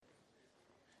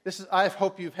I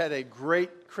hope you've had a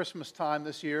great Christmas time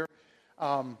this year.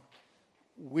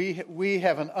 We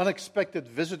have an unexpected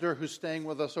visitor who's staying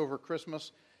with us over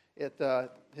Christmas.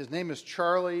 His name is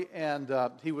Charlie, and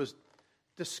he was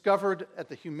discovered at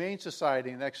the Humane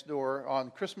Society next door on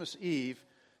Christmas Eve,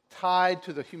 tied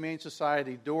to the Humane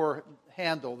Society door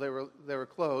handle. They were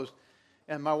closed,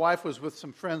 and my wife was with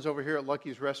some friends over here at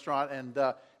Lucky's Restaurant. And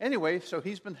anyway, so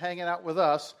he's been hanging out with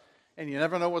us, and you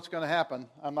never know what's going to happen.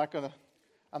 I'm not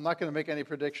going to make any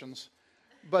predictions,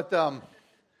 but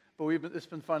it's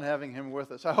been fun having him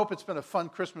with us. I hope it's been a fun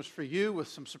Christmas for you with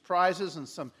some surprises and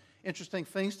some interesting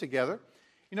things together.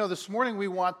 You know, this morning we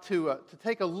want to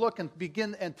take a look and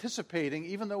begin anticipating,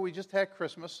 even though we just had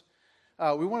Christmas,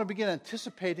 we want to begin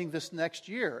anticipating this next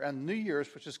year and New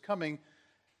Year's, which is coming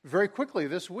very quickly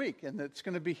this week, and it's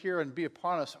going to be here and be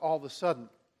upon us all of a sudden.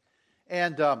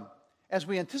 And as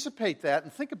we anticipate that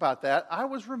and think about that, I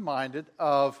was reminded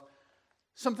of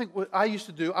something I used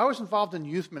to do. I was involved in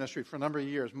youth ministry for a number of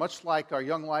years, much like our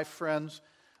Young Life friends,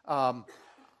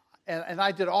 and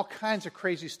I did all kinds of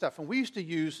crazy stuff. And we used to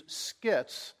use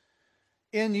skits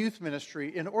in youth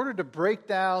ministry in order to break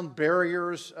down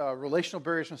barriers, relational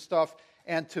barriers and stuff,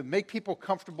 and to make people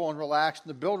comfortable and relaxed and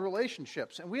to build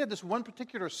relationships. And we had this one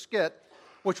particular skit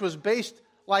which was based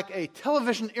like a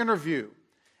television interview.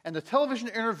 And the television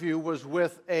interview was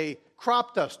with a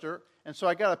crop duster. And so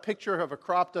I got a picture of a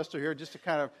crop duster here just to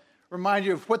kind of remind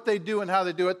you of what they do and how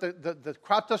they do it. The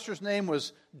crop duster's name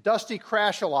was Dusty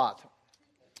Crash-A-Lot.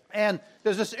 And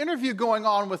there's this interview going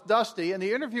on with Dusty, and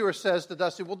the interviewer says to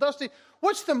Dusty, well, Dusty,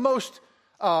 what's the most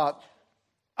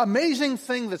amazing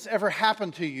thing that's ever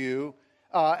happened to you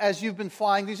as you've been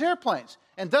flying these airplanes?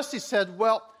 And Dusty said,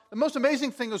 well, the most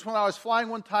amazing thing was when I was flying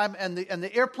one time and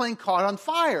the airplane caught on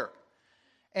fire.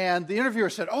 And the interviewer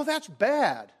said, oh, that's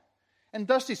bad. And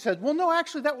Dusty said, well, no,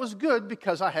 actually, that was good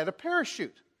because I had a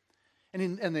parachute.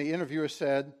 And the interviewer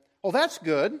said, well, that's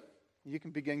good. You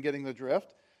can begin getting the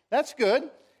drift. That's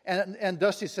good. And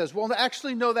Dusty says, well,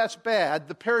 actually, no, that's bad.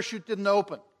 The parachute didn't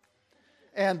open.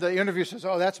 And the interviewer says,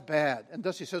 oh, that's bad. And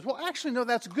Dusty says, well, actually, no,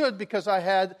 that's good because I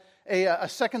had a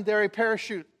secondary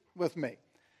parachute with me.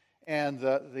 And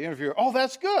the interviewer, oh,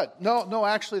 that's good. No,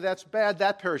 actually, that's bad.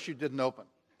 That parachute didn't open.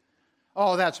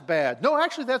 Oh, that's bad. No,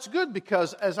 actually, that's good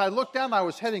because as I looked down, I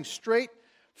was heading straight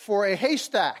for a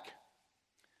haystack.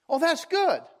 Oh, that's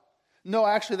good. No,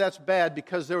 actually, that's bad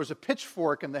because there was a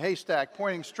pitchfork in the haystack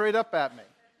pointing straight up at me.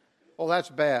 Oh, that's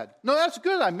bad. No, that's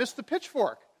good. I missed the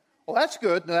pitchfork. Well, that's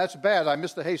good. No, that's bad. I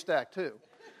missed the haystack too.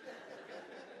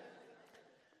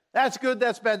 That's good.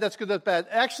 That's bad. That's good. That's bad.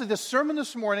 Actually, the sermon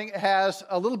this morning has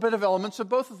a little bit of elements of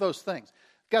both of those things.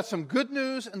 Got some good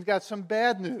news and got some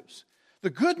bad news. The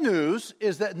good news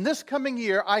is that in this coming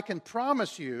year, I can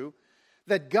promise you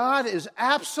that God is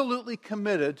absolutely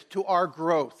committed to our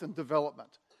growth and development.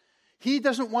 He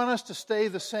doesn't want us to stay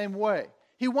the same way.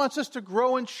 He wants us to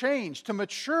grow and change, to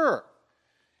mature.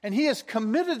 And He is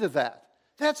committed to that.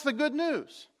 That's the good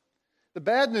news. The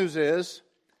bad news is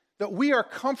that we are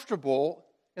comfortable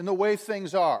in the way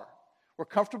things are. We're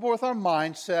comfortable with our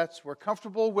mindsets. We're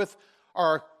comfortable with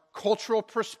our cultural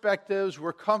perspectives.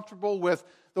 We're comfortable with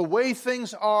the way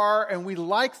things are, and we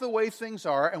like the way things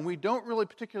are, and we don't really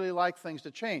particularly like things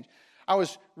to change. I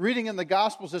was reading in the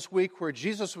Gospels this week where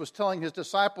Jesus was telling His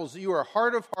disciples that you are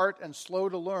hard of heart and slow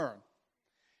to learn.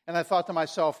 And I thought to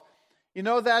myself, you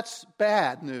know, that's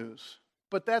bad news,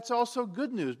 but that's also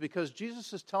good news because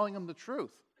Jesus is telling them the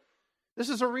truth. This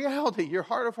is a reality. You're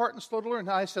hard of heart and slow to learn. And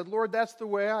I said, Lord, that's the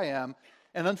way I am,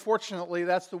 and unfortunately,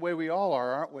 that's the way we all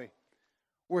are, aren't we?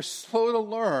 We're slow to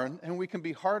learn, and we can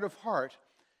be hard of heart.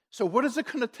 So what is it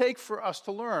going to take for us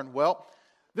to learn? Well,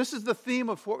 this is the theme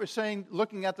of what we're saying,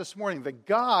 looking at this morning, that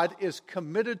God is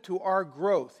committed to our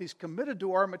growth. He's committed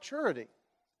to our maturity.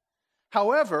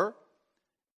 However,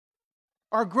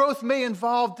 our growth may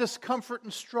involve discomfort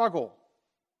and struggle.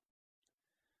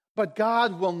 But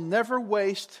God will never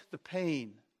waste the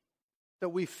pain that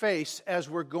we face as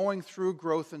we're going through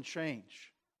growth and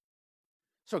change.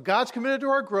 So God's committed to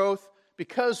our growth.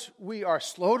 Because we are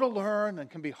slow to learn and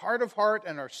can be hard of heart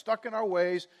and are stuck in our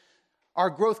ways,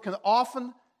 our growth can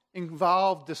often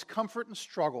involve discomfort and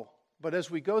struggle. But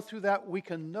as we go through that, we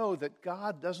can know that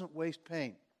God doesn't waste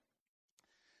pain.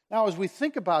 Now, as we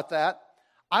think about that,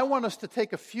 I want us to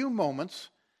take a few moments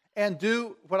and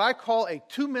do what I call a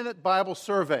 2-minute Bible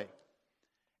survey.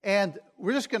 And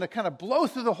we're just going to kind of blow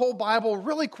through the whole Bible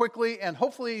really quickly, and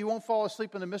hopefully you won't fall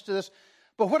asleep in the midst of this.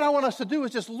 But what I want us to do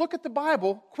is just look at the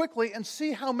Bible quickly and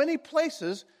see how many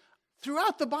places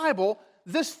throughout the Bible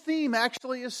this theme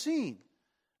actually is seen.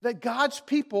 That God's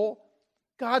people,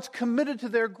 God's committed to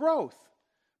their growth,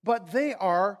 but they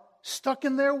are stuck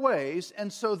in their ways,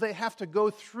 and so they have to go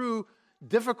through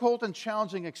difficult and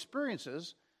challenging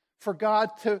experiences for God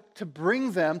to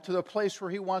bring them to the place where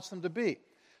He wants them to be.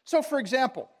 So, for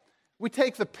example, we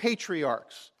take the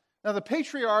patriarchs. Now, the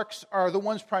patriarchs are the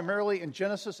ones primarily in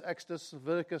Genesis, Exodus,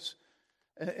 Leviticus,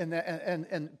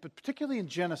 but particularly in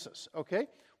Genesis, okay?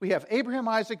 We have Abraham,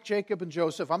 Isaac, Jacob, and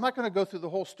Joseph. I'm not going to go through the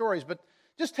whole stories, but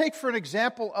just take for an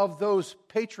example of those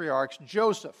patriarchs,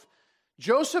 Joseph.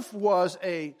 Joseph was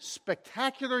a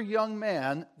spectacular young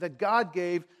man that God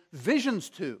gave visions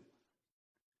to.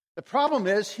 The problem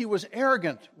is he was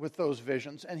arrogant with those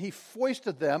visions, and he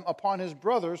foisted them upon his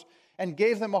brothers and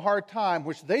gave them a hard time,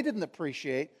 which they didn't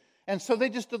appreciate, and so they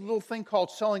just did a little thing called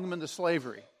selling him into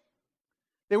slavery.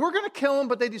 They were going to kill him,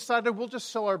 but they decided, we'll just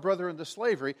sell our brother into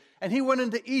slavery. And he went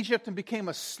into Egypt and became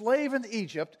a slave in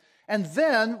Egypt. And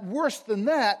then, worse than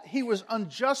that, he was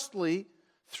unjustly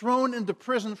thrown into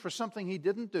prison for something he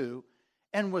didn't do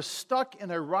and was stuck in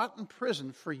a rotten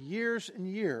prison for years and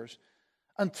years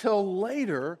until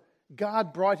later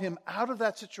God brought him out of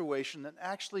that situation and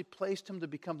actually placed him to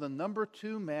become the number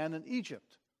 2 man in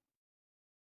Egypt.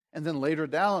 And then later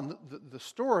down the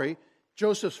story,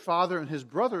 Joseph's father and his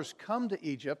brothers come to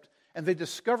Egypt, and they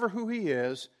discover who he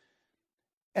is,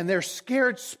 and they're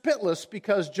scared spitless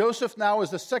because Joseph now is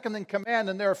the second in command,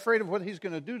 and they're afraid of what he's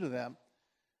going to do to them.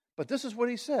 But this is what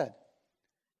he said: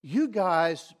 "You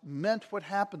guys meant what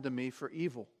happened to me for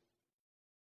evil,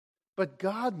 but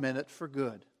God meant it for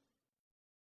good."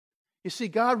 You see,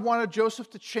 God wanted Joseph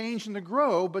to change and to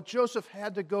grow, but Joseph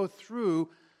had to go through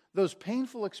those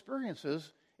painful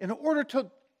experiences in order to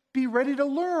be ready to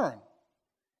learn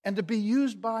and to be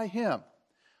used by Him.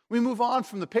 We move on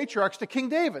from the patriarchs to King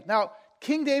David. Now,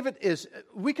 King David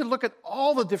we can look at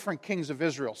all the different kings of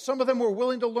Israel. Some of them were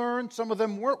willing to learn, some of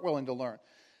them weren't willing to learn.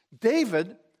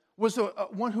 David was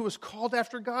one who was called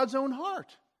after God's own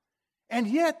heart. And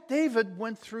yet, David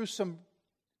went through some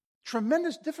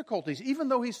tremendous difficulties. Even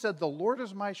though he said, "The Lord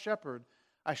is my shepherd,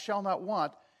 I shall not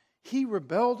want," he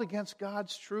rebelled against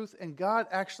God's truth, and God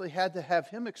actually had to have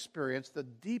him experience the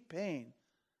deep pain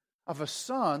of a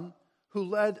son who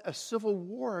led a civil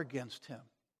war against him.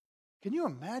 Can you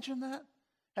imagine that?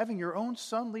 Having your own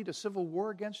son lead a civil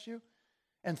war against you?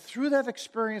 And through that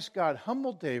experience, God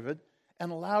humbled David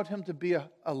and allowed him to be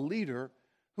a leader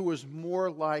who was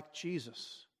more like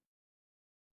Jesus.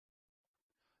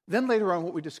 Then later on,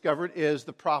 what we discovered is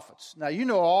the prophets. Now, you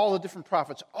know all the different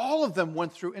prophets. All of them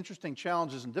went through interesting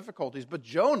challenges and difficulties. But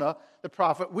Jonah, the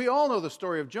prophet, we all know the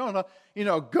story of Jonah.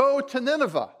 Go to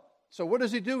Nineveh. So what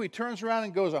does he do? He turns around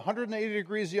and goes 180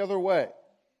 degrees the other way.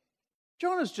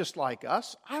 Jonah's just like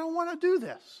us. I don't want to do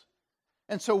this.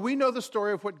 And so we know the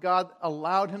story of what God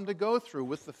allowed him to go through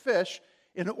with the fish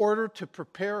in order to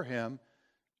prepare him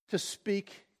to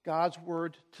speak God's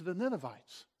word to the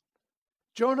Ninevites.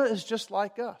 Jonah is just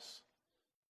like us.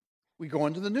 We go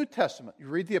into the New Testament. You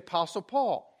read the Apostle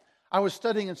Paul. I was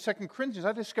studying in 2 Corinthians.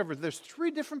 I discovered there's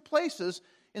 3 different places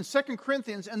in 2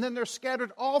 Corinthians, and then they're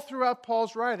scattered all throughout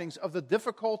Paul's writings of the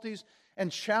difficulties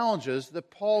and challenges that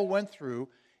Paul went through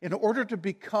in order to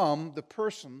become the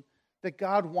person that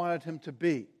God wanted him to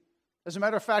be. As a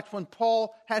matter of fact, when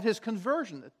Paul had his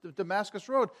conversion at the Damascus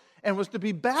Road and was to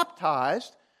be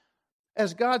baptized,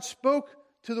 as God spoke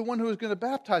to the one who was going to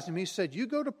baptize him, he said, "You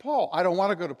go to Paul." "I don't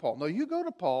want to go to Paul." "No, you go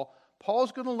to Paul.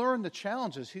 Paul's going to learn the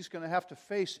challenges he's going to have to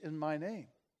face in my name."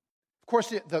 Of course,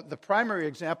 the primary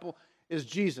example is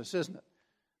Jesus, isn't it?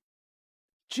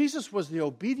 Jesus was the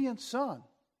obedient Son.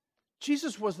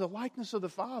 Jesus was the likeness of the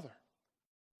Father.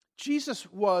 Jesus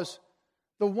was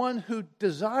the one who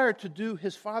desired to do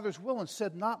his Father's will and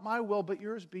said, "Not my will, but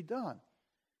yours be done."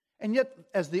 And yet,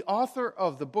 as the author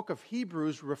of the book of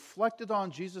Hebrews reflected on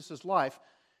Jesus' life,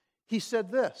 he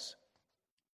said this.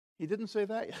 He didn't say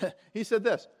that. He said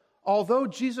this: although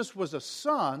Jesus was a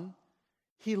son,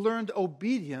 he learned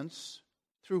obedience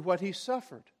through what he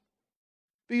suffered.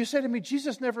 But you say to me,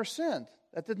 Jesus never sinned.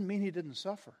 That didn't mean he didn't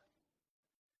suffer.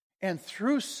 And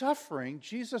through suffering,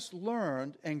 Jesus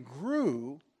learned and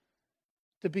grew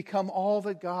to become all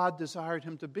that God desired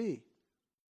him to be.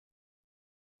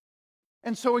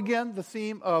 And so again, the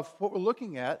theme of what we're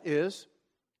looking at is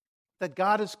that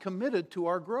God is committed to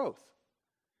our growth.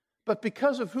 But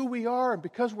because of who we are and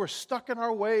because we're stuck in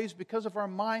our ways, because of our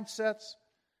mindsets,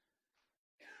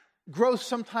 growth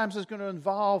sometimes is going to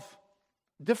involve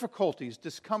difficulties,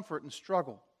 discomfort, and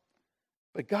struggle.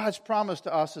 But God's promise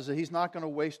to us is that he's not going to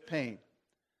waste pain.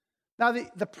 Now,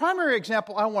 the primary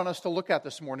example I want us to look at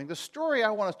this morning, the story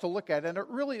I want us to look at, and it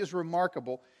really is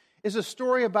remarkable, is a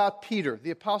story about Peter,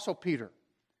 the Apostle Peter.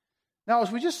 Now,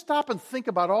 as we just stop and think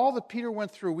about all that Peter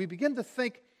went through, we begin to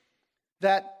think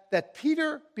that that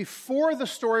Peter, before the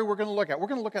story we're going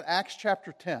to look at Acts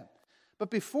chapter 10. But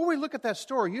before we look at that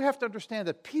story, you have to understand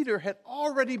that Peter had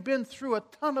already been through a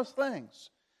ton of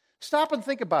things. Stop and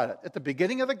think about it. At the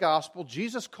beginning of the gospel,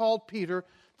 Jesus called Peter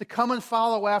to come and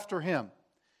follow after him.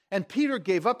 And Peter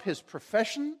gave up his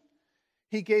profession.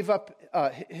 He gave up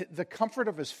the comfort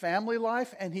of his family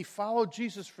life, and he followed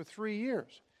Jesus for 3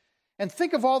 years. And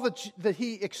think of all that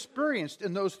he experienced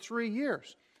in those 3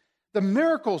 years. The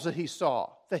miracles that he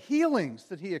saw, the healings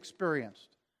that he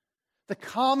experienced, the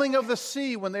calming of the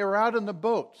sea when they were out in the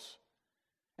boats.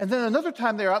 And then another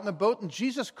time they were out in the boat, and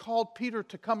Jesus called Peter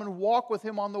to come and walk with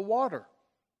him on the water.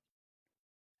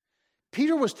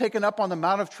 Peter was taken up on the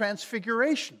Mount of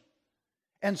Transfiguration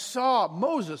and saw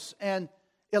Moses and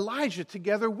Elijah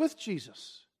together with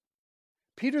Jesus.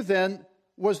 Peter then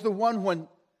was the one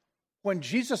when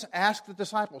Jesus asked the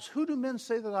disciples, "Who do men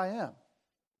say that I am?"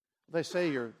 They say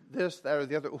you're this, that, or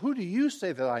the other. "Who do you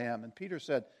say that I am?" And Peter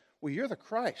said, "Well, you're the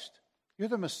Christ. You're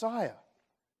the Messiah.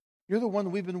 You're the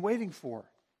one we've been waiting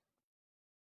for."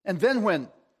 And then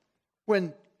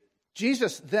when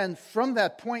Jesus then from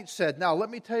that point said, "Now let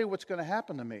me tell you what's going to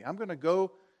happen to me. I'm going to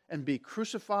go and be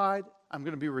crucified. I'm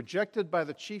going to be rejected by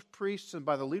the chief priests and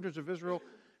by the leaders of Israel,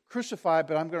 crucified,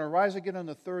 but I'm going to rise again on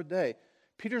the third day."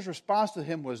 Peter's response to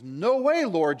him was, "No way,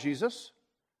 Lord Jesus."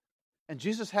 And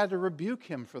Jesus had to rebuke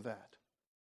him for that.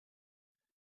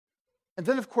 And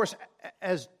then, of course,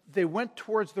 as they went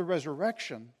towards the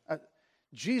resurrection,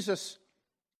 Jesus'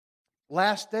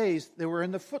 last days, they were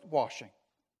in the foot washing.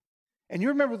 And you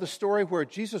remember the story where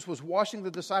Jesus was washing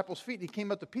the disciples' feet. He came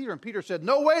up to Peter, and Peter said,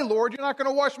 "No way, Lord, you're not going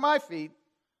to wash my feet."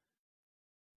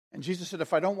 And Jesus said,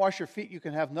 "If I don't wash your feet, you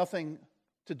can have nothing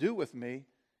to do with me."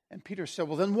 And Peter said,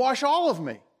 "Well, then wash all of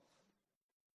me."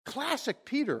 Classic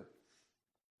Peter.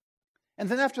 And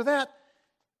then after that,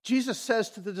 Jesus says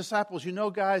to the disciples, "You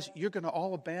know, guys, you're going to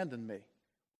all abandon me."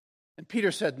 And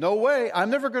Peter said, "No way, I'm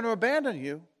never going to abandon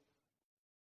you."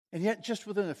 And yet, just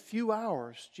within a few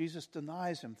hours, Jesus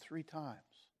denies him 3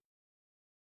 times.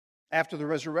 After the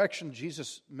resurrection,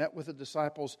 Jesus met with the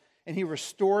disciples, and he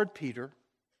restored Peter.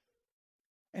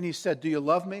 And he said, "Do you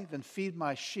love me? Then feed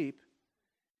my sheep."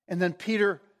 And then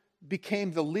Peter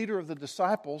became the leader of the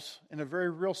disciples in a very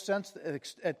real sense.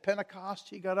 At Pentecost,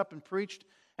 he got up and preached,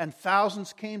 and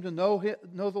thousands came to know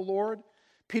the Lord.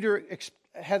 Peter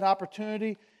had an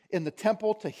opportunity in the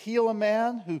temple to heal a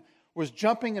man who was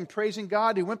jumping and praising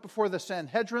God. He went before the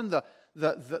Sanhedrin, the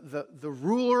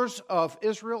rulers of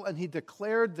Israel, and he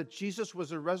declared that Jesus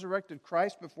was a resurrected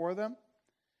Christ before them.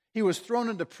 He was thrown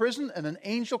into prison, and an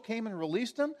angel came and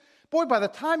released him. Boy, by the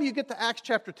time you get to Acts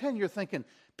chapter 10, you're thinking,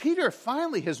 Peter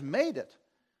finally has made it.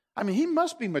 I mean, he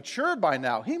must be mature by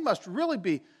now. He must really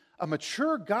be a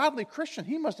mature, godly Christian.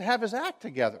 He must have his act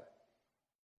together.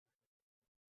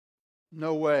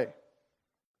 No way.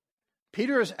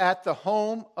 Peter is at the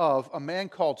home of a man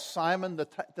called Simon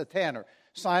the Tanner.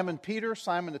 Simon Peter,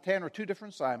 Simon the Tanner, 2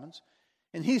 different Simons.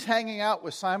 And he's hanging out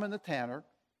with Simon the Tanner.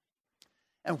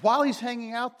 And while he's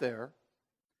hanging out there,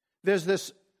 there's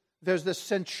this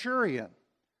centurion.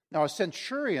 Now, a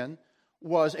centurion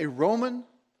was a Roman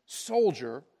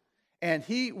soldier, and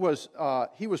he was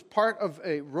part of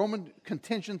a Roman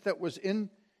contingent that was in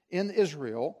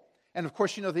Israel. And of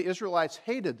course, you know, the Israelites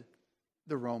hated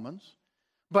the Romans.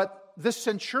 But this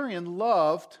centurion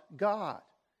loved God,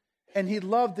 and he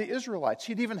loved the Israelites.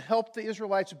 He'd even helped the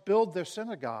Israelites build their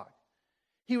synagogue.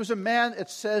 He was a man, it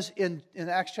says in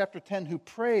Acts chapter 10, who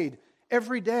prayed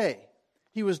every day.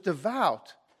 He was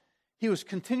devout. He was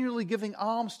continually giving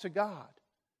alms to God.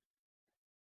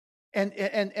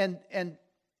 And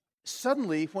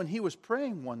suddenly, when he was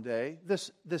praying one day,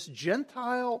 this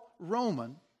Gentile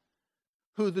Roman,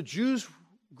 who the Jews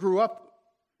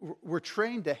were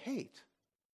trained to hate.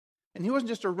 And he wasn't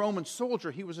just a Roman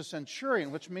soldier, he was a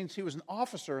centurion, which means he was an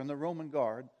officer in the Roman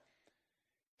guard.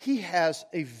 He has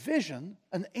a vision.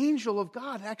 An angel of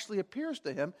God actually appears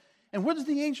to him. And what does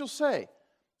the angel say?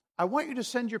 "I want you to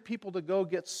send your people to go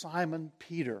get Simon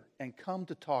Peter and come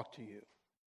to talk to you."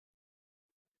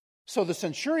 So the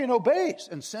centurion obeys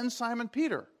and sends Simon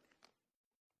Peter.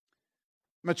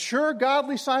 Mature,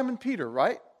 godly Simon Peter,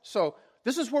 right? So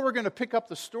this is where we're going to pick up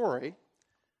the story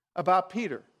about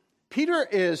Peter. Peter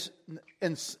is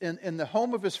in the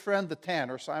home of his friend the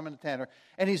Tanner, Simon the Tanner,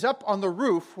 and he's up on the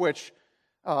roof, which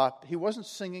he wasn't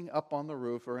singing up on the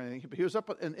roof or anything, but he was up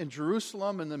in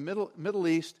Jerusalem in the Middle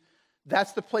East.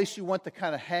 That's the place you went to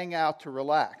kind of hang out to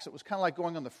relax. It was kind of like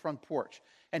going on the front porch.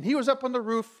 And he was up on the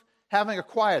roof having a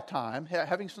quiet time,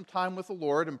 having some time with the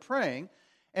Lord and praying.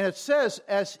 And it says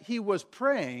as he was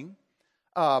praying,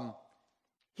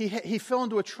 he fell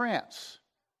into a trance.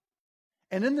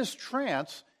 And in this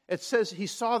trance, it says he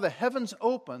saw the heavens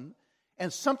open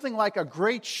and something like a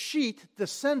great sheet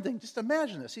descending. Just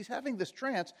imagine this. He's having this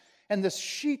trance, and this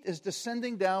sheet is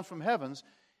descending down from heavens,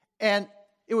 and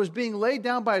it was being laid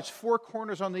down by its four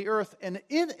corners on the earth, and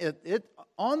in it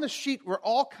on the sheet were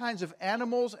all kinds of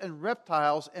animals and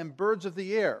reptiles and birds of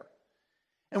the air.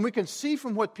 And we can see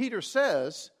from what Peter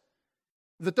says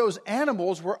that those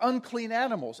animals were unclean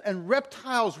animals, and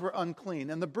reptiles were unclean,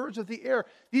 and the birds of the air,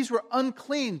 these were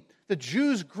unclean. The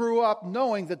Jews grew up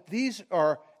knowing that these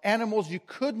are animals you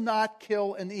could not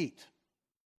kill and eat.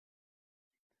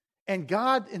 And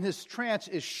God, in his trance,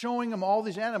 is showing him all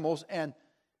these animals, and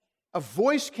a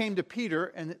voice came to Peter,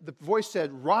 and the voice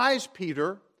said, "Rise,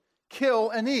 Peter, kill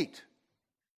and eat."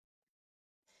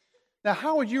 Now,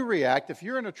 how would you react if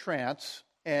you're in a trance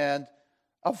and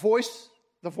the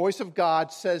voice of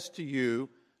God says to you,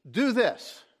 "Do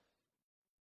this"?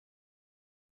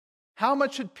 How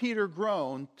much had Peter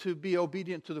grown to be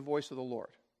obedient to the voice of the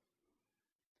Lord?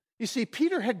 You see,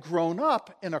 Peter had grown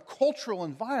up in a cultural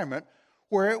environment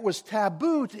where it was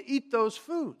taboo to eat those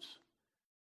foods.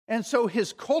 And so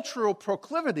his cultural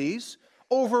proclivities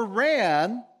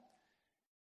overran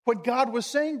what God was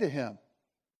saying to him.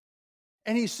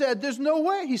 And he said, "There's no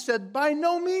way." He said, "By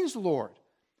no means, Lord.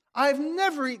 I've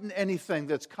never eaten anything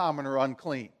that's common or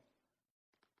unclean."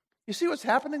 You see what's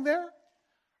happening there?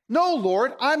 "No,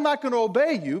 Lord, I'm not going to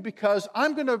obey you because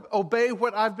I'm going to obey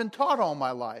what I've been taught all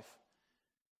my life.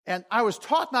 And I was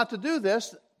taught not to do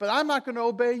this, but I'm not going to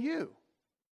obey you."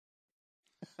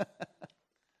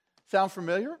 Sound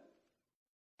familiar?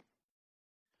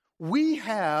 We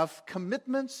have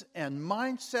commitments and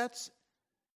mindsets,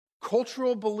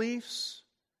 cultural beliefs,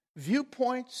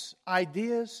 viewpoints,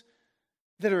 ideas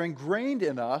that are ingrained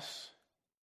in us.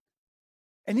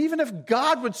 And even if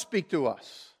God would speak to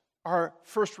us, our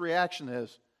first reaction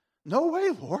is, "No way,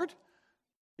 Lord.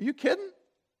 Are you kidding?"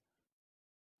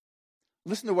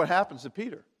 Listen to what happens to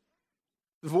Peter.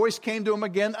 The voice came to him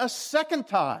again a second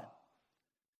time.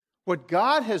 "What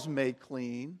God has made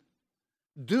clean,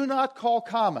 do not call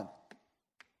common."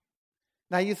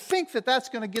 Now you think that that's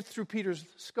going to get through Peter's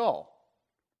skull.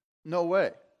 No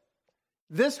way.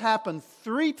 This happened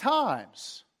 3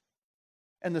 times,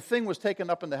 and the thing was taken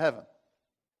up into heaven.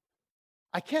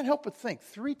 I can't help but think,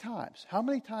 3 times. How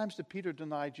many times did Peter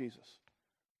deny Jesus?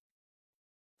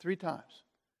 3 times.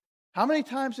 How many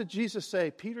times did Jesus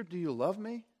say, "Peter, do you love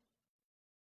me?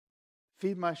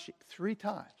 Feed my sheep"? 3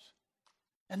 times.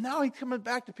 And now he's coming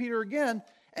back to Peter again,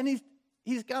 and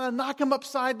he's got to knock him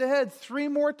upside the head 3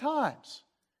 more times.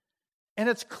 And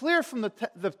it's clear from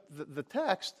the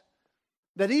text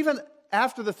that even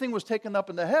after the thing was taken up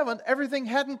into heaven, everything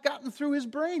hadn't gotten through his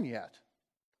brain yet.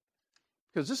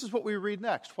 Because this is what we read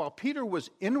next. "While Peter was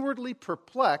inwardly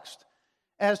perplexed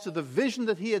as to the vision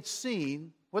that he had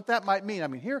seen," what that might mean. I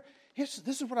mean, this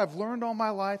is what I've learned all my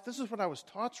life. This is what I was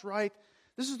taught's right.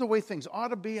 This is the way things ought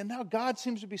to be. And now God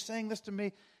seems to be saying this to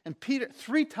me. And Peter,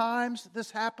 3 times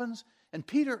this happens. And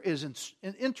Peter is in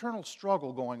an internal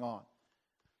struggle going on.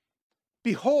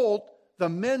 "Behold, the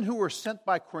men who were sent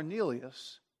by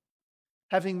Cornelius,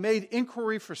 having made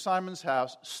inquiry for Simon's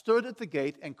house, stood at the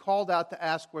gate and called out to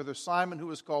ask whether Simon, who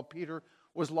was called Peter,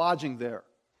 was lodging there."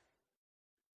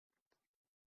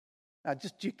 Now, do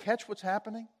you catch what's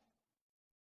happening?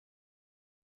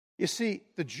 You see,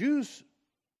 the Jews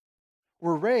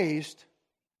were raised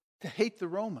to hate the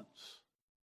Romans.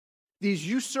 These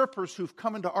usurpers who've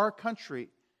come into our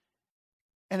country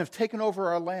and have taken over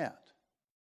our land.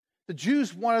 The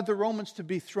Jews wanted the Romans to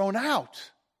be thrown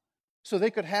out so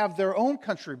they could have their own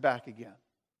country back again.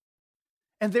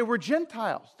 And they were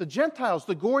Gentiles,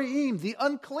 the Goyim, the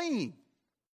unclean.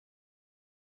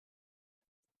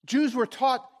 Jews were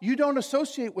taught, you don't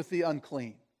associate with the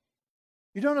unclean.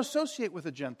 You don't associate with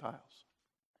the Gentiles.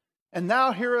 And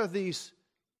now here are these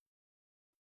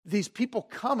people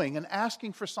coming and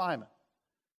asking for Simon.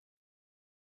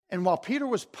 And while Peter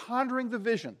was pondering the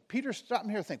vision, Peter stopped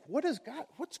here and think, what's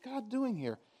God doing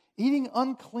here? Eating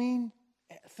unclean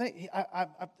thing.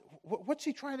 What's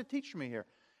he trying to teach me here?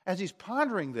 As he's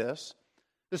pondering this,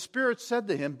 the Spirit said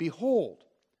to him, "Behold,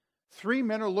 3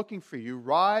 men are looking for you.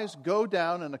 Rise, go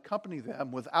down, and accompany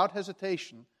them without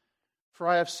hesitation, for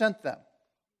I have sent them."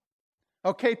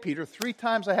 Okay, Peter, 3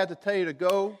 times I had to tell you to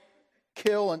go,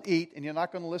 kill, and eat, and you're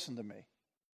not going to listen to me.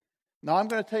 Now I'm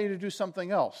going to tell you to do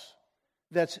something else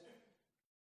that's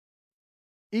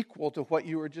equal to what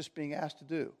you were just being asked to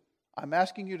do. I'm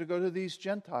asking you to go to these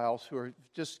Gentiles who are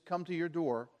just come to your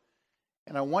door,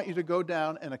 and I want you to go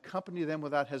down and accompany them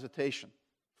without hesitation,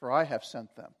 for I have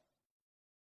sent them.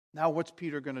 Now what's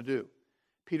Peter going to do?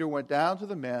 Peter went down to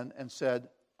the men and said,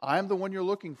 "I am the one you're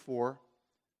looking for.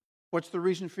 What's the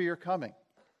reason for your coming?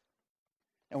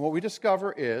 And what we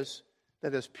discover is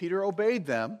that as Peter obeyed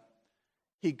them,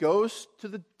 he goes to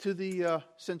the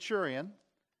centurion,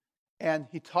 and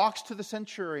he talks to the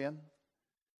centurion,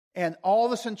 and all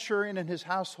the centurion and his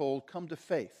household come to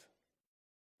faith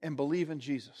and believe in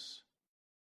Jesus.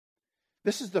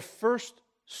 This is the first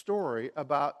story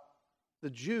about the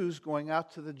Jews going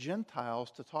out to the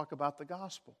Gentiles to talk about the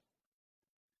gospel.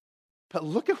 But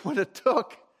look at what it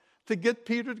took to get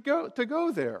Peter to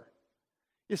go there.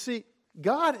 You see,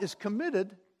 God is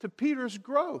committed to Peter's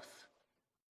growth,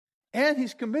 and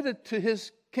he's committed to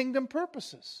his kingdom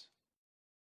purposes.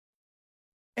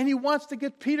 And he wants to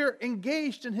get Peter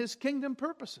engaged in his kingdom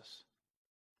purposes.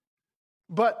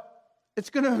 But it's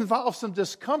going to involve some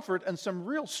discomfort and some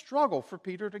real struggle for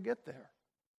Peter to get there.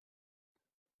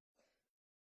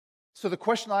 So the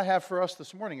question I have for us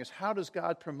this morning is, how does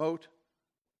God promote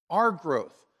our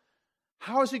growth?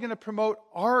 How is he going to promote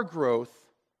our growth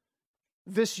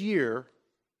this year,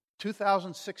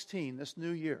 2016, this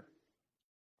new year?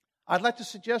 I'd like to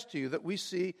suggest to you that we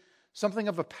see something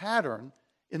of a pattern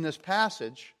in this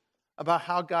passage about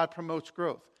how God promotes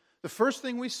growth. The first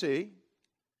thing we see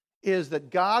is that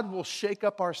God will shake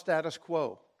up our status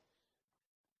quo.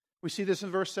 We see this in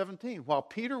verse 17. While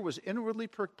Peter was inwardly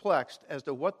perplexed as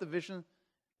to what the vision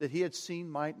that he had seen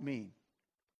might mean.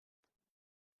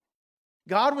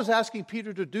 God was asking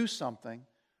Peter to do something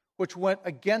which went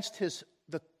against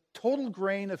the total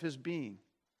grain of his being.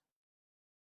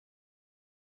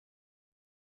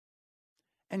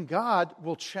 And God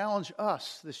will challenge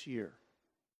us this year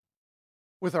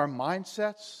with our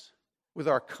mindsets, with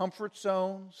our comfort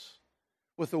zones,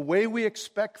 with the way we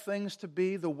expect things to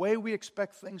be, the way we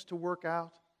expect things to work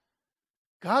out.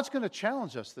 God's going to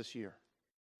challenge us this year.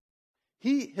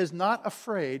 He is not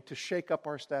afraid to shake up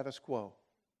our status quo.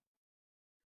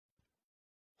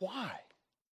 Why?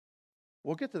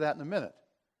 We'll get to that in a minute.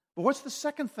 But what's the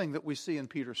second thing that we see in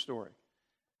Peter's story?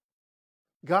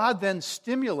 God then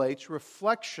stimulates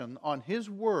reflection on his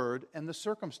word and the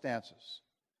circumstances.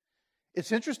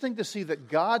 It's interesting to see that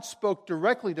God spoke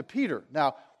directly to Peter.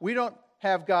 Now, we don't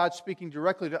have God speaking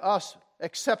directly to us,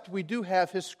 except we do have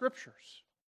his scriptures.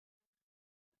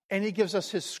 And he gives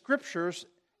us his scriptures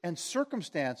and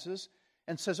circumstances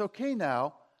and says, okay,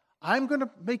 now, I'm going to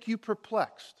make you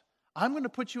perplexed. I'm going to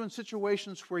put you in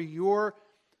situations where your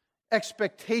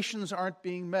expectations aren't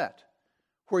being met,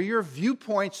 where your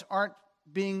viewpoints aren't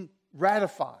being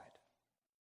ratified.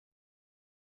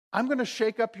 I'm going to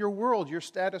shake up your world, your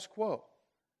status quo.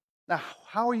 Now,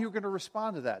 how are you going to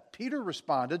respond to that? Peter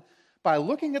responded by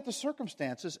looking at the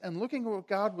circumstances and looking at what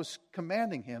God was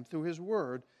commanding him through his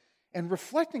word and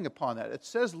reflecting upon that. It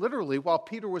says literally, while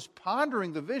Peter was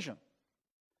pondering the vision,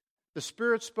 the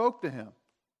Spirit spoke to him.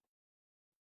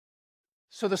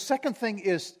 So the second thing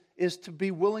is to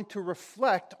be willing to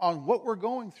reflect on what we're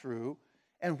going through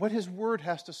and what his word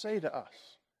has to say to us.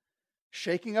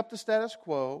 Shaking up the status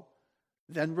quo,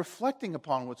 then reflecting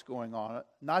upon what's going on,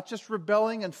 not just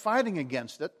rebelling and fighting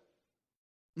against it.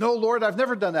 No, Lord, I've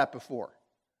never done that before.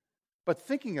 But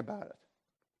thinking about it.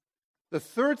 The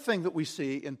third thing that we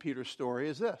see in Peter's story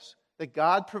is this, that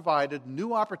God provided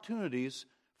new opportunities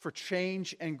for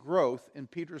change and growth in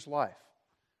Peter's life.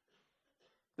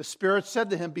 The Spirit said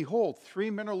to him, behold, 3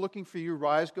 men are looking for you.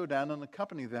 Rise, go down, and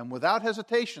accompany them. Without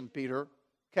hesitation, Peter,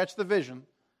 catch the vision.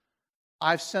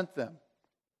 I've sent them.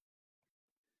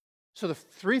 So the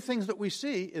three things that we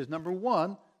see is, number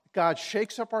one, God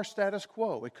shakes up our status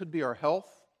quo. It could be our health.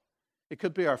 It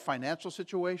could be our financial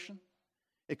situation.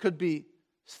 It could be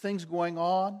things going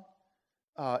on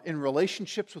in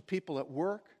relationships with people at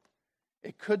work.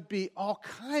 It could be all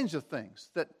kinds of things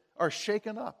that are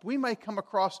shaken up. We may come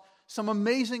across some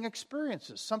amazing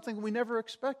experiences, something we never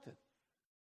expected.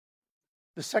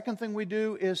 The second thing we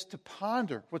do is to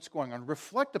ponder what's going on,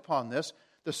 reflect upon this,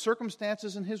 the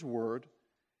circumstances in his word,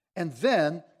 and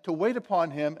then to wait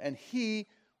upon him, and he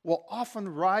will often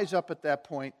rise up at that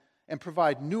point and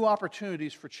provide new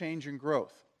opportunities for change and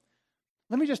growth.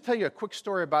 Let me just tell you a quick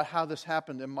story about how this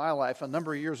happened in my life a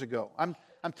number of years ago. I'm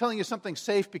telling you something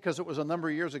safe because it was a number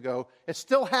of years ago. It's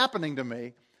still happening to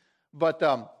me, but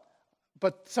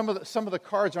some of the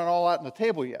cards aren't all out on the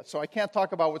table yet, so I can't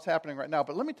talk about what's happening right now.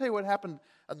 But let me tell you what happened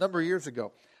a number of years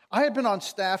ago. I had been on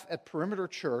staff at Perimeter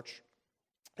Church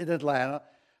in Atlanta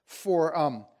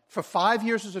for 5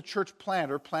 years as a church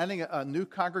planter, planting a new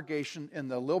congregation in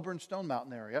the Lilburn Stone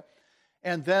Mountain area.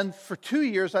 And then for 2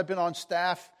 years, I've been on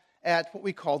staff at what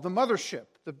we call the mothership,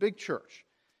 the big church,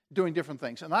 doing different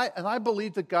things. And I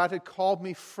believed that God had called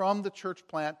me from the church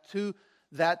plant to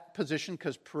that position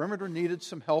because Perimeter needed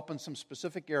some help in some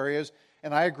specific areas,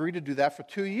 and I agreed to do that for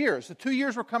 2 years. The 2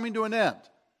 years were coming to an end.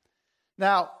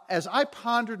 Now, as I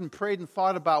pondered and prayed and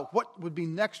thought about what would be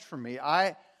next for me,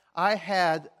 I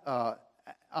had,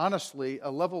 honestly,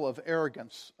 a level of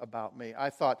arrogance about me. I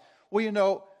thought,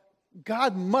 well,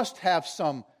 God must have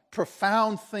some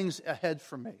profound things ahead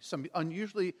for me, some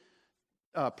unusually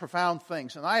profound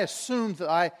things. And I assumed that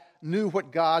I knew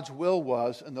what God's will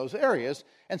was in those areas.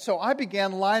 And so I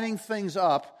began lining things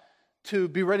up to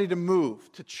be ready to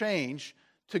move, to change,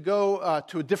 to go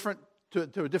to a different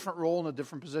role in a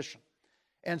different position.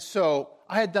 And so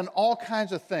I had done all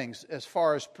kinds of things as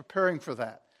far as preparing for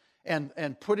that, and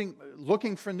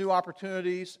looking for new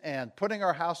opportunities and putting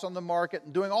our house on the market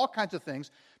and doing all kinds of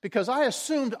things because I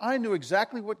assumed I knew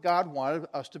exactly what God wanted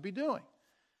us to be doing.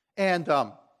 And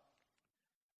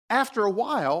after a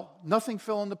while, nothing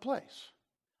fell into place.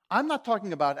 I'm not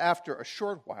talking about after a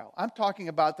short while. I'm talking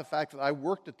about the fact that I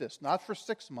worked at this, not for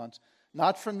 6 months,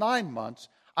 not for 9 months.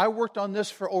 I worked on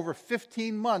this for over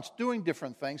 15 months doing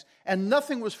different things, and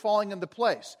nothing was falling into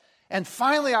place. And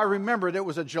finally, I remembered it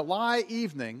was a July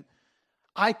evening.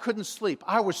 I couldn't sleep.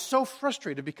 I was so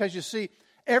frustrated because, you see,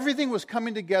 everything was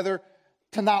coming together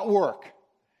to not work.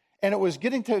 And it was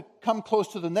getting to come close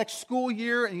to the next school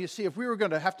year. And you see, if we were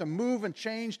going to have to move and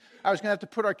change, I was going to have to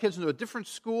put our kids into a different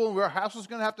school, and our house was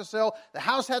going to have to sell. The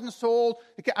house hadn't sold.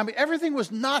 Everything was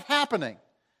not happening.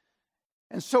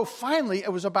 And so finally,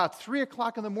 it was about 3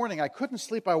 o'clock in the morning. I couldn't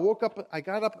sleep. I woke up, I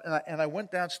got up, and I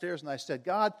went downstairs, and I said,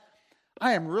 God,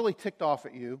 I am really ticked off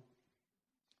at you.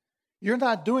 You're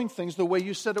not doing things the way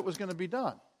you said it was going to be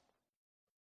done.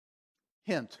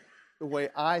 Hint, the way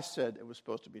I said it was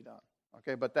supposed to be done.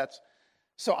 Okay,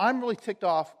 so I'm really ticked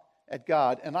off at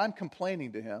God, and I'm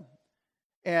complaining to him.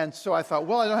 And so I thought,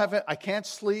 well, I can't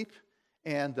sleep,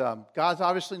 and God's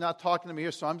obviously not talking to me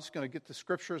here, so I'm just going to get the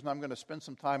scriptures, and I'm going to spend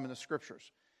some time in the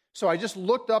scriptures. So I just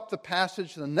looked up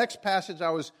the next passage I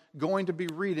was going to be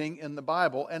reading in the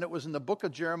Bible, and it was in the book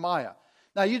of Jeremiah.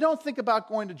 Now, you don't think about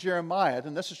going to Jeremiah to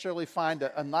necessarily find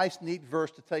a nice, neat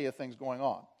verse to tell you things going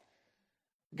on.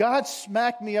 God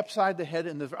smacked me upside the head.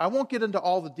 I won't get into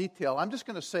all the detail. I'm just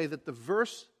going to say that the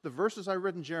verses I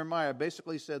read in Jeremiah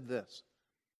basically said this.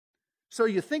 So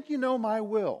you think you know my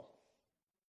will.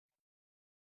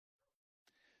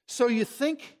 So you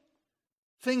think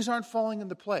things aren't falling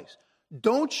into place.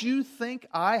 Don't you think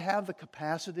I have the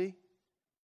capacity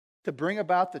to bring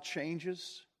about the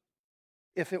changes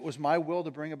if it was my will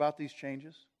to bring about these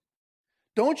changes?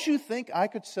 Don't you think I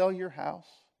could sell your house?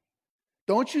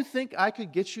 Don't you think I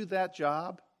could get you that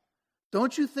job?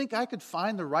 Don't you think I could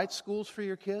find the right schools for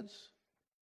your kids?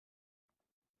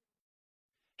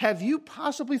 Have you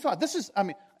possibly thought,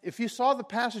 if you saw the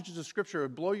passages of Scripture, it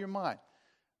would blow your mind.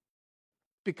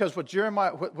 Because what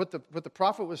the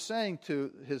prophet was saying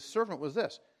to his servant was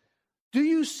this: do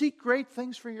you seek great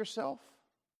things for yourself?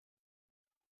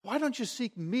 Why don't you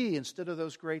seek me instead of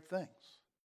those great things?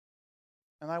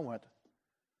 And I went,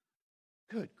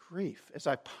 good grief. As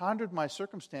I pondered my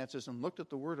circumstances and looked at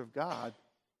the Word of God,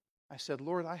 I said,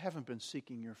 Lord, I haven't been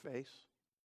seeking your face.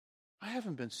 I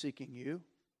haven't been seeking you.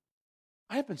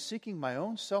 I have been seeking my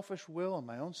own selfish will and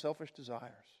my own selfish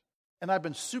desires. And I've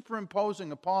been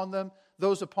superimposing upon them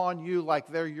those upon you like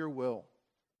they're your will.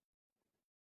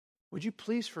 Would you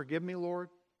please forgive me, Lord?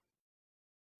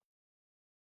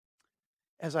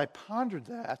 As I pondered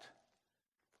that,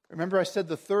 remember I said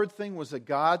the third thing was that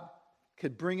God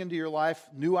could bring into your life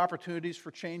new opportunities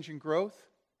for change and growth?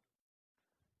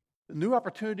 The new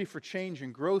opportunity for change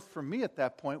and growth for me at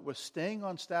that point was staying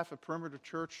on staff at Perimeter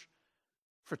Church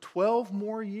for 12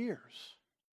 more years.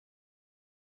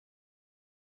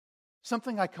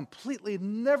 Something I completely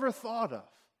never thought of.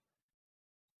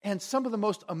 And some of the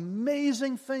most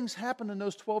amazing things happened in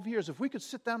those 12 years. If we could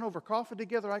sit down over coffee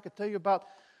together, I could tell you about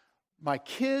my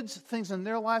kids, things in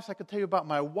their lives. I could tell you about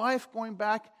my wife going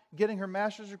back, getting her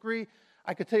master's degree.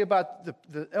 I could tell you about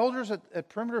the elders at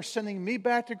Perimeter sending me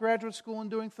back to graduate school and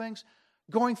doing things,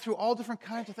 going through all different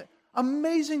kinds of things.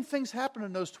 Amazing things happened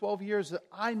in those 12 years that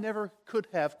I never could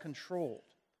have controlled.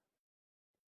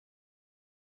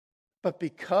 But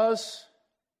because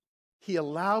He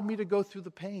allowed me to go through the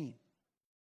pain,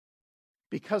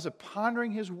 because of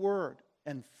pondering His Word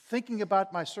and thinking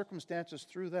about my circumstances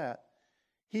through that,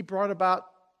 He brought about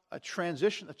a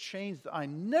transition, a change that I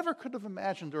never could have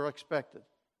imagined or expected.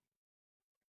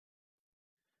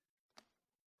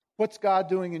 What's God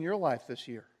doing in your life this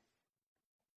year?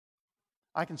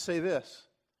 I can say this: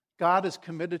 God is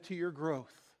committed to your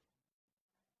growth.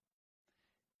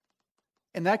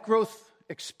 And that growth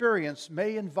experience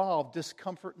may involve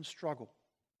discomfort and struggle.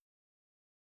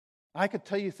 I could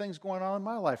tell you things going on in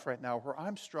my life right now where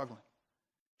I'm struggling,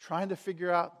 trying to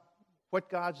figure out what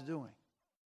God's doing.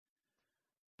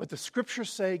 But the scriptures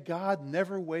say God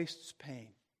never wastes pain.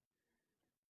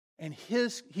 And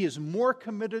He is more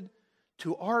committed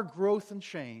to our growth and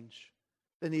change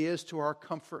than He is to our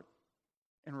comfort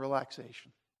and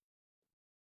relaxation.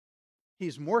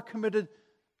 He's more committed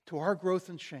to our growth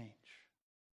and change.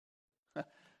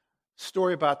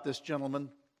 Story about this gentleman.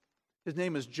 His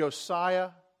name is Josiah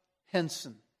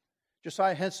Henson.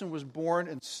 Josiah Henson was born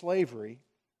in slavery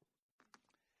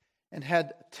and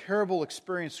had a terrible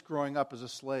experience growing up as a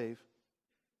slave.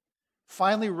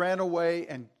 Finally ran away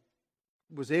and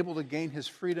was able to gain his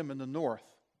freedom in the North.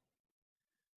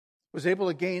 Was able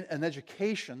to gain an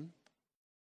education.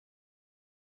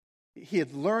 He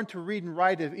had learned to read and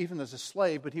write even as a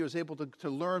slave, but he was able to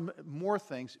learn more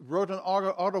things. Wrote an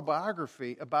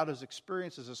autobiography about his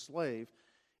experience as a slave.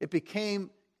 It became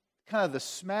kind of the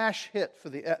smash hit for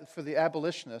the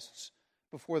abolitionists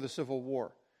before the Civil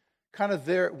War. Kind of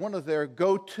one of their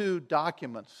go-to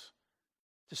documents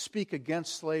to speak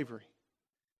against slavery.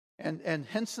 And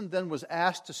Henson then was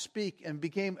asked to speak and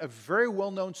became a very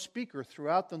well-known speaker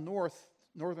throughout the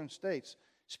northern states,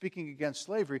 speaking against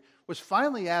slavery, was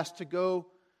finally asked to go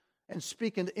and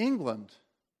speak in England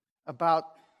about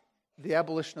the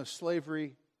abolition of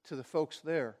slavery to the folks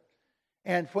there.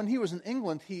 And when he was in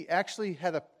England, he actually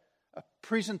had a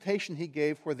presentation he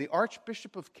gave where the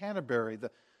Archbishop of Canterbury,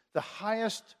 the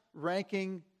highest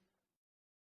ranking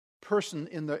person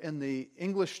in the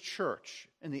English church,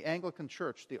 in the Anglican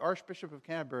church, the Archbishop of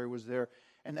Canterbury was there.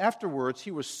 And afterwards, he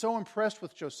was so impressed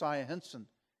with Josiah Henson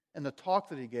and the talk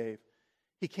that he gave,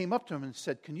 he came up to him and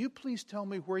said, "Can you please tell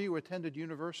me where you attended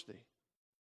university?"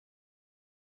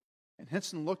 And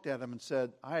Henson looked at him and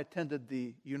said, "I attended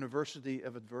the University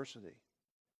of Adversity."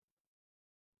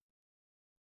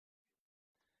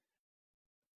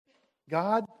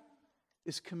 God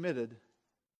is committed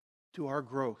to our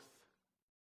growth.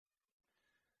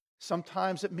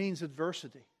 Sometimes it means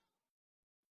adversity.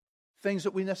 Things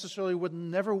that we necessarily would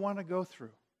never want to go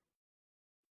through.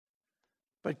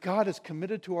 But God is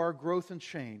committed to our growth and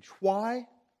change. Why?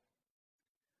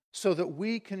 So that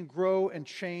we can grow and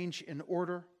change in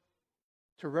order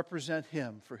to represent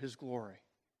Him for His glory.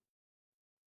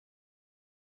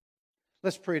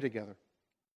 Let's pray together.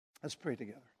 Let's pray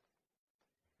together.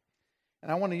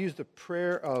 And I want to use the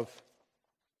prayer of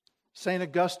St.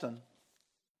 Augustine,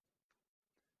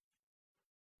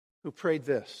 who prayed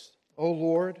this: "O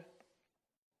Lord,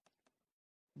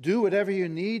 do whatever you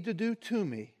need to do to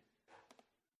me,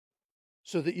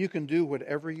 so that you can do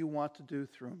whatever you want to do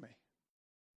through me."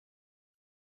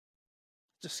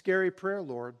 It's a scary prayer,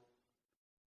 Lord.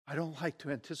 I don't like to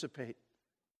anticipate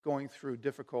going through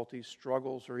difficulties,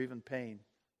 struggles, or even pain.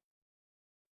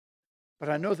 But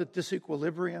I know that this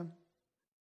equilibrium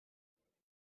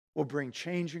will bring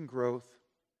change and growth,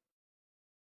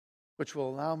 which will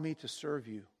allow me to serve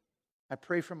you. I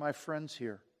pray for my friends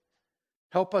here.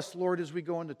 Help us, Lord, as we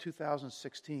go into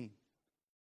 2016,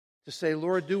 to say,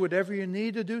 "Lord, do whatever you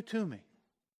need to do to me,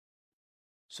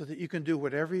 so that you can do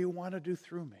whatever you want to do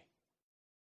through me."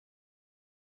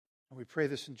 And we pray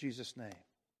this in Jesus' name.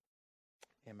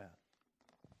 Amen.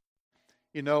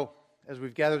 You know, as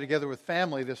we've gathered together with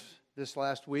family this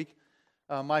last week,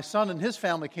 my son and his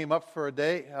family came up for a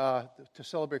day to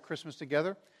celebrate Christmas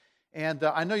together. And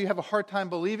I know you have a hard time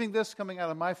believing this coming out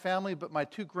of my family, but my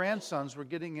two grandsons were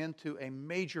getting into a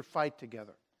major fight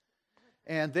together.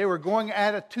 And they were going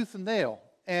at it tooth and nail.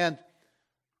 And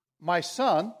my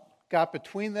son got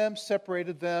between them,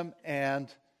 separated them,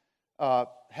 and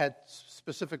had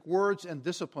specific words and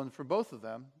discipline for both of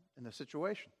them in the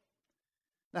situation.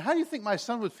 Now, how do you think my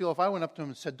son would feel if I went up to him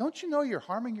and said, "Don't you know you're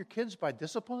harming your kids by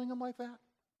disciplining them like that?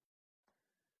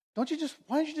 Why don't you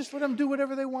just let them do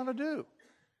whatever they want to do?"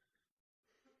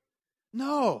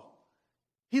 No.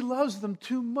 He loves them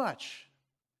too much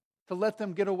to let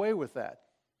them get away with that.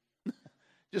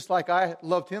 Just like I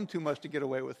loved him too much to get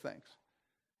away with things.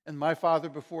 And my father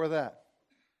before that.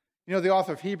 You know, the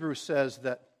author of Hebrews says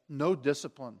that no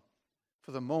discipline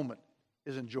for the moment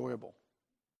is enjoyable.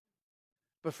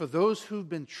 But for those who've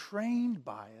been trained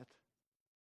by it,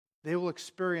 they will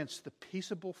experience the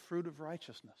peaceable fruit of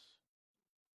righteousness.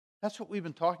 That's what we've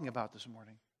been talking about this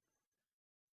morning.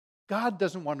 God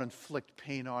doesn't want to inflict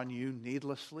pain on you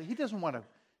needlessly. He doesn't want to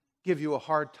give you a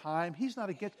hard time. He's not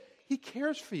against. He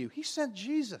cares for you. He sent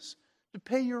Jesus to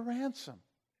pay your ransom.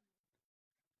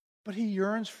 But He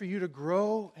yearns for you to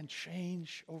grow and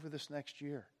change over this next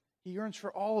year. He yearns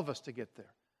for all of us to get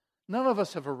there. None of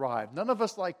us have arrived. None of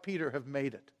us, like Peter, have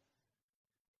made it.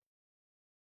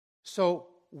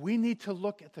 So we need to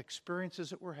look at the experiences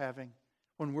that we're having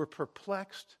when we're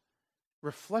perplexed,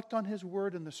 reflect on His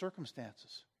Word and the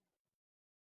circumstances.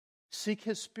 Seek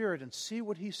His Spirit and see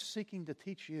what He's seeking to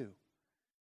teach you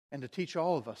and to teach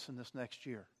all of us in this next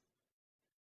year.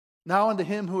 Now unto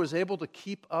Him who is able to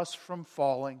keep us from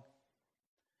falling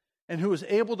and who is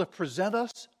able to present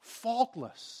us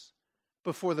faultless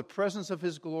before the presence of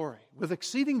His glory with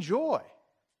exceeding joy.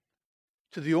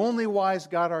 To the only wise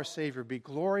God our Savior be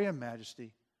glory and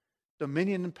majesty,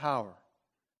 dominion and power,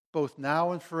 both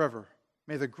now and forever.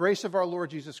 May the grace of our Lord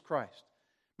Jesus Christ,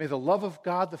 may the love of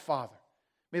God the Father,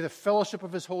 may the fellowship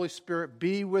of His Holy Spirit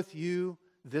be with you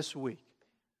this week.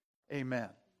 Amen.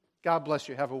 God bless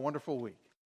you. Have a wonderful week.